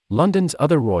London's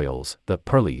other royals, the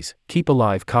Pearlies, keep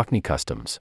alive Cockney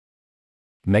customs.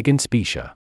 Meghan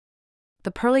Specia.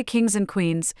 The Pearly kings and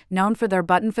queens, known for their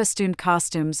button-festooned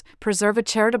costumes, preserve a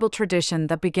charitable tradition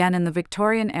that began in the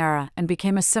Victorian era and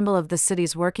became a symbol of the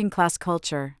city's working-class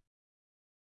culture.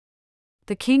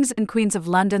 The kings and queens of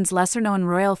London's lesser-known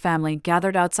royal family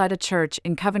gathered outside a church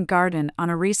in Covent Garden on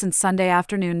a recent Sunday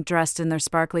afternoon dressed in their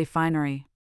sparkly finery.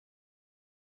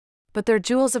 But their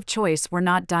jewels of choice were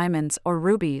not diamonds or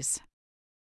rubies.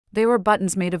 They were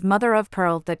buttons made of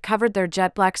mother-of-pearl that covered their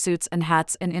jet-black suits and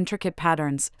hats in intricate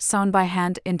patterns, sewn by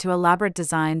hand into elaborate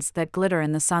designs that glitter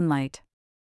in the sunlight.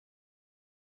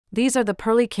 These are the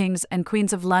Pearly kings and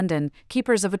queens of London,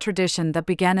 keepers of a tradition that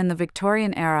began in the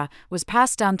Victorian era, was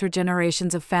passed down through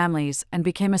generations of families, and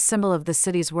became a symbol of the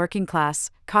city's working-class,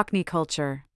 Cockney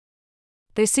culture.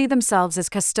 They see themselves as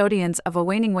custodians of a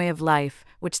waning way of life,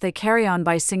 which they carry on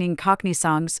by singing Cockney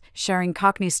songs, sharing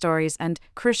Cockney stories and,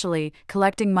 crucially,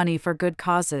 collecting money for good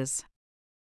causes.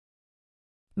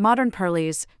 Modern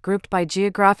Pearlies, grouped by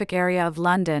geographic area of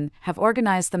London, have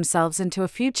organized themselves into a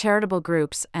few charitable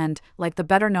groups and, like the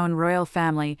better-known royal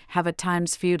family, have at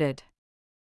times feuded.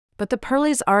 But the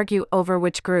Pearlies argue over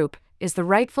which group is the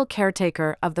rightful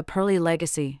caretaker of the Pearly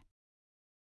legacy.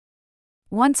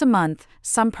 Once a month,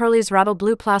 some Pearlies rattle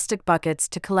blue plastic buckets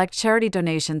to collect charity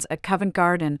donations at Covent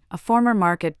Garden, a former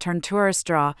market-turned-tourist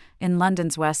draw in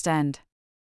London's West End.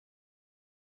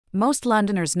 Most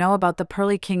Londoners know about the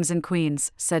Pearly kings and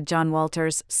queens, said John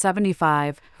Walters,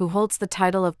 75, who holds the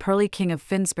title of Pearly King of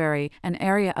Finsbury, an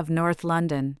area of North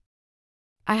London.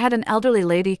 I had an elderly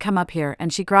lady come up here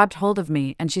and she grabbed hold of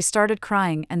me and she started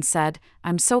crying and said,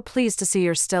 "I'm so pleased to see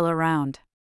you're still around."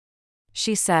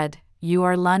 She said, "You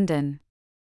are London."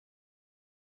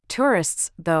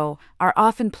 Tourists, though, are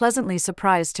often pleasantly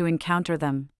surprised to encounter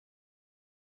them.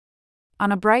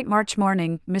 On a bright March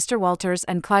morning, Mr. Walters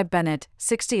and Clive Bennett,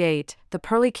 68, the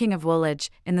Pearly King of Woolwich,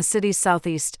 in the city's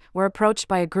southeast, were approached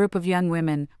by a group of young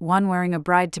women, one wearing a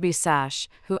bride-to-be sash,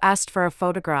 who asked for a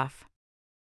photograph.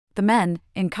 The men,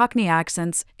 in Cockney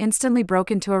accents, instantly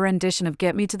broke into a rendition of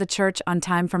 "Get Me to the Church on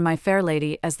Time" from My Fair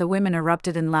Lady as the women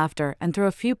erupted in laughter and threw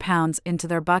a few pounds into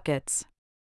their buckets.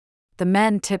 The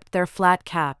men tipped their flat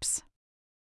caps.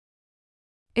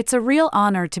 "It's a real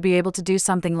honor to be able to do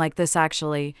something like this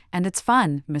actually, and it's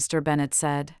fun," Mr. Bennett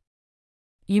said.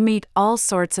 "You meet all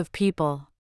sorts of people."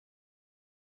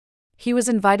 He was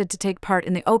invited to take part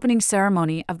in the opening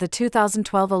ceremony of the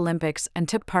 2012 Olympics and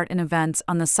took part in events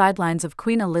on the sidelines of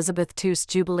Queen Elizabeth II's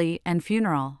Jubilee and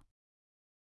funeral.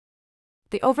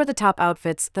 The over-the-top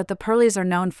outfits that the Pearlies are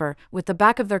known for, with the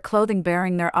back of their clothing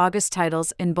bearing their august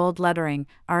titles in bold lettering,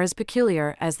 are as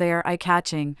peculiar as they are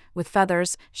eye-catching, with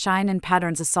feathers, shine and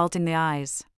patterns assaulting the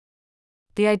eyes.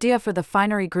 The idea for the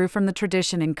finery grew from the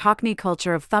tradition in Cockney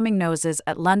culture of thumbing noses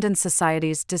at London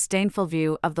society's disdainful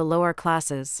view of the lower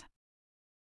classes.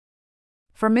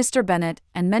 For Mr. Bennett,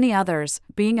 and many others,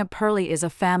 being a Pearly is a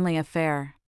family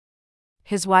affair.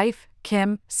 His wife,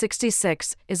 Kim,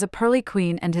 66, is a Pearly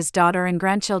queen and his daughter and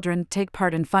grandchildren take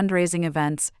part in fundraising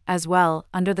events, as well,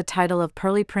 under the title of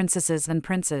Pearly Princesses and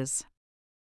Princes.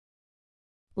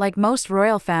 Like most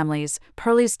royal families,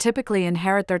 Pearlies typically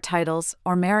inherit their titles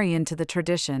or marry into the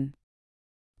tradition.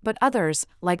 But others,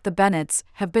 like the Bennets,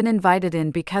 have been invited in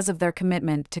because of their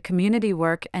commitment to community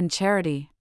work and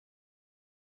charity.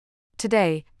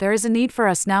 "Today, there is a need for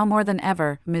us now more than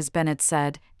ever," Ms. Bennett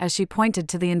said, as she pointed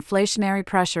to the inflationary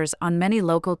pressures on many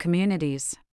local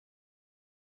communities.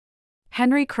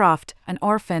 Henry Croft, an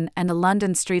orphan and a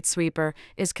London street sweeper,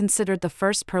 is considered the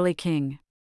first Pearly king.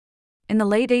 In the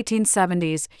late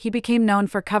 1870s, he became known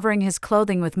for covering his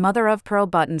clothing with mother-of-pearl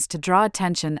buttons to draw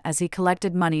attention as he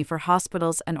collected money for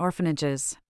hospitals and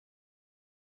orphanages.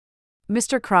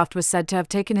 Mr. Croft was said to have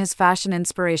taken his fashion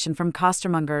inspiration from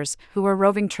costermongers, who were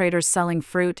roving traders selling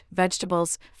fruit,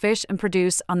 vegetables, fish and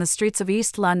produce on the streets of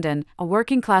East London, a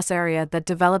working-class area that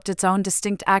developed its own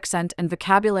distinct accent and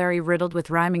vocabulary riddled with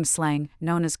rhyming slang,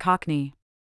 known as Cockney.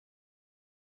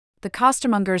 The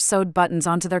costermongers sewed buttons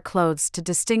onto their clothes to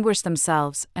distinguish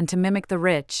themselves and to mimic the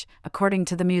rich, according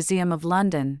to the Museum of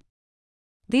London.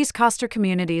 These coster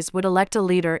communities would elect a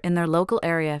leader in their local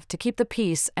area to keep the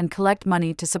peace and collect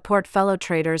money to support fellow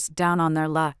traders down on their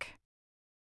luck.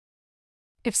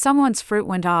 "If someone's fruit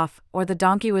went off, or the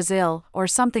donkey was ill, or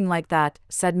something like that,"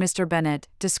 said Mr. Bennett,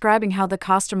 describing how the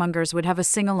costermongers would have a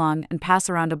sing-along and pass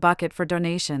around a bucket for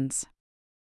donations.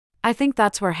 "I think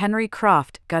that's where Henry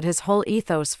Croft got his whole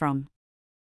ethos from."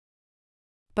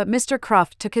 But Mr.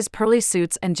 Croft took his Pearly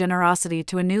suits and generosity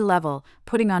to a new level,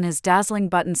 putting on his dazzling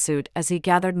button suit as he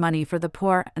gathered money for the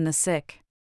poor and the sick.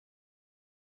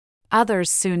 Others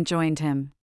soon joined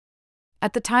him.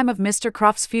 At the time of Mr.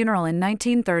 Croft's funeral in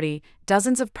 1930,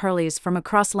 dozens of Pearlies from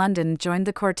across London joined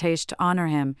the cortege to honor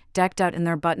him, decked out in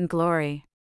their button glory.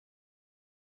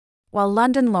 While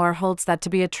London lore holds that to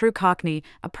be a true Cockney,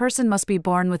 a person must be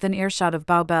born within earshot of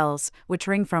Bow Bells, which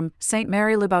ring from St.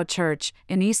 Mary le Bow Church,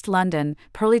 in East London,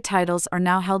 Pearly titles are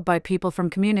now held by people from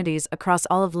communities across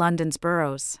all of London's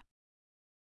boroughs.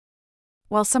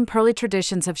 While some Pearly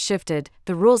traditions have shifted,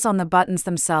 the rules on the buttons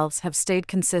themselves have stayed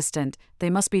consistent. They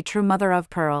must be true mother of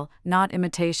pearl, not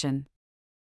imitation.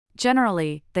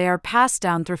 Generally, they are passed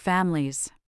down through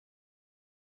families.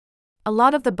 A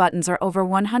lot of the buttons are over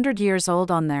 100 years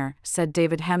old on there, said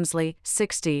David Hemsley,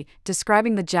 60,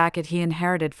 describing the jacket he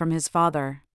inherited from his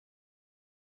father.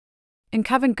 In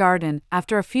Covent Garden,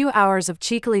 after a few hours of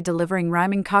cheekily delivering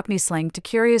rhyming Cockney slang to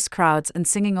curious crowds and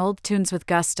singing old tunes with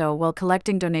gusto while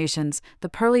collecting donations, the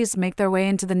Pearlies make their way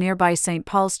into the nearby St.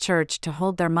 Paul's Church to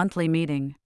hold their monthly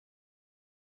meeting.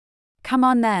 Come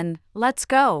on then, let's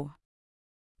go!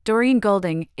 Doreen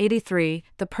Goulding, 83,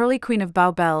 the Pearly Queen of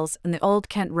Bow Bells in the Old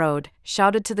Kent Road,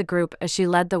 shouted to the group as she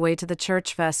led the way to the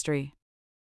church vestry.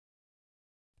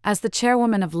 As the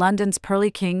chairwoman of London's Pearly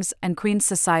Kings and Queens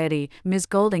Society, Ms.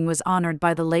 Goulding was honoured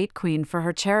by the late Queen for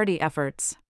her charity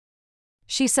efforts.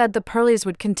 She said the Pearlies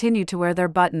would continue to wear their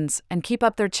buttons and keep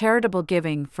up their charitable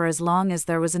giving for as long as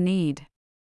there was a need.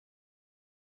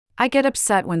 I get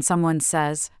upset when someone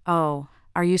says, "Oh,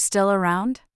 are you still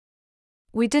around?"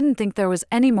 "We didn't think there was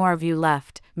any more of you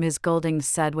left," Ms. Goulding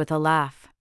said with a laugh.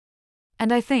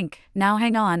 "And I think, now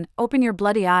hang on, open your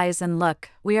bloody eyes and look,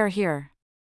 we are here."